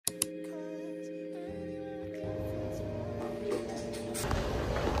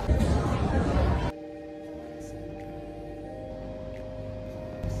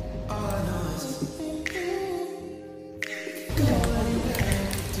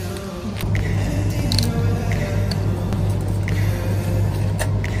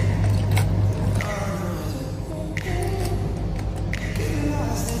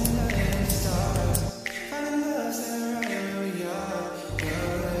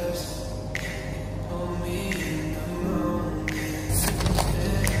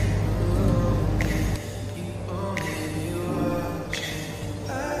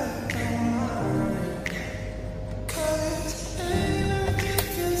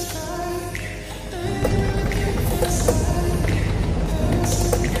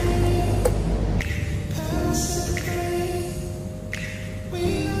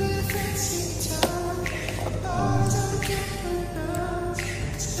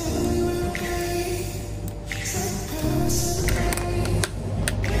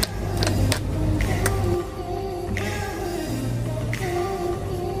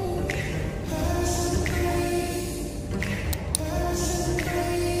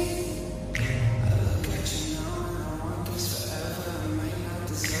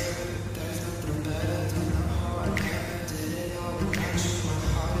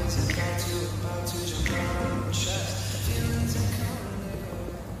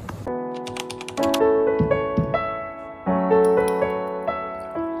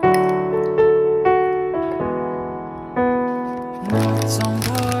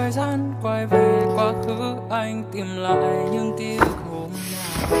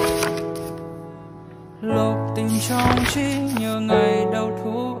Lúc tình trong trí như ngày đầu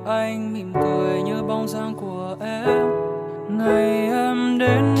thu, anh mỉm cười như bóng dáng của em. Ngày em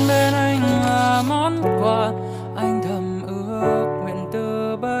đến bên anh là món quà anh thầm ước nguyện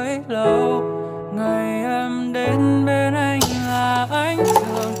từ bấy lâu. Ngày em đến bên anh là ánh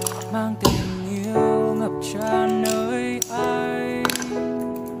dương mang tình yêu ngập tràn nơi anh.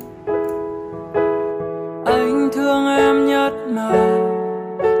 Anh thương em nhất mà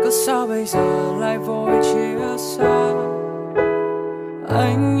cớ sao bây giờ lại vội chia xa.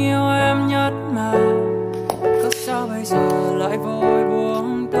 Anh yêu em nhất mà cớ sao bây giờ lại vội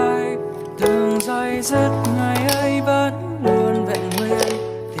buông tay. Từng giây dứt ngày ấy vẫn luôn vẹn nguyên,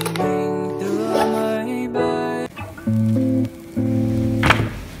 tình mình tựa mây bay.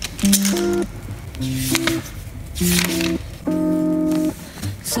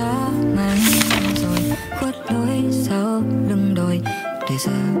 Gió mang rồi khuất lối sau lưng đồi, để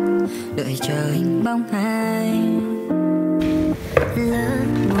giờ đợi chờ hình bóng ai. Lỡ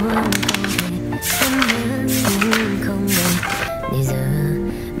muốn không về, em nhớ nhưng không về. Bây giờ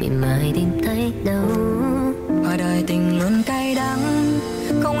bị mai tìm thấy đâu. Ở đời tình luôn cay đắng,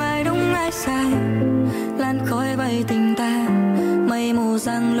 không ai đúng ai sai. Làn khói bay tình ta, mây mù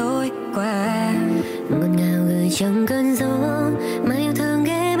giăng lối qua. Ngọt ngào gửi trong cơn gió, mà yêu thương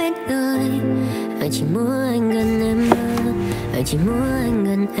ghé bên người. Anh chỉ muốn anh gần em hơn, anh chỉ muốn anh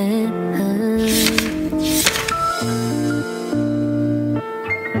gần em hơn.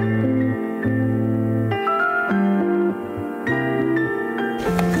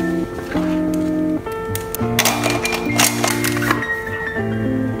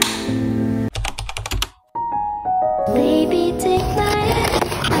 Baby, take my hand.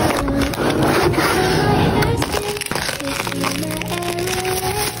 I want you to become my husband. Kiss you my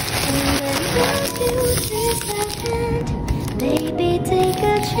everywhere, and then you take my hand. Baby, take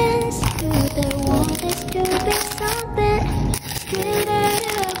a chance. You the one that's to be something straight out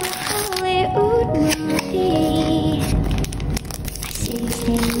of a Hollywood movie. I see you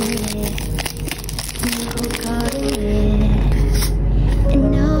standing there, you got away,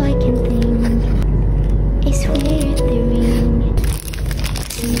 and all I can think is where the ring.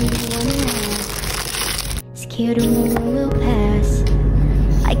 See me wanna laugh, scared the moment will pass.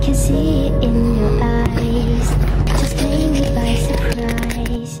 I can see it in your eyes, just take me by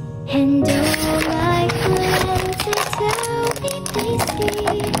surprise. And all I want to tell me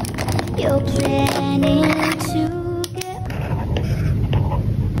basically, you're planning to get.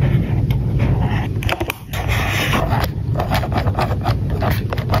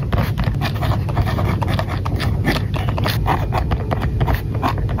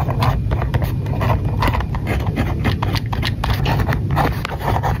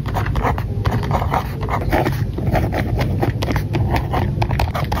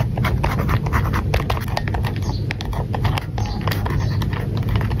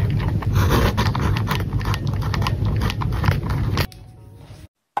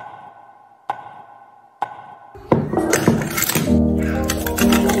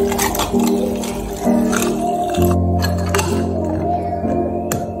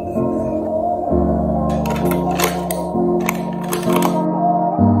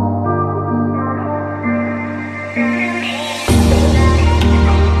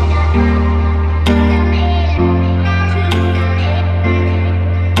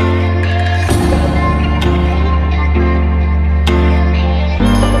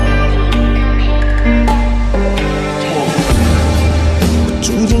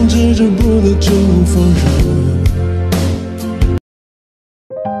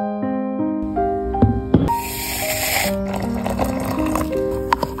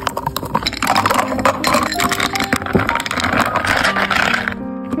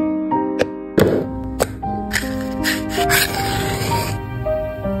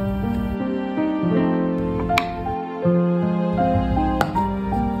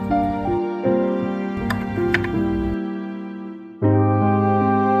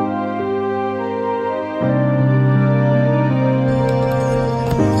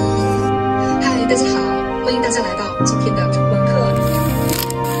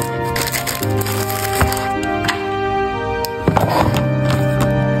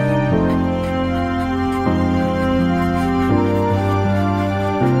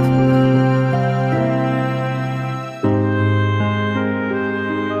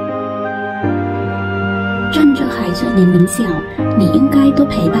趁着孩子年龄小，你应该多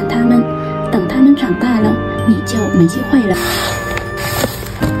陪伴他们，等他们长大了，你就没机会了。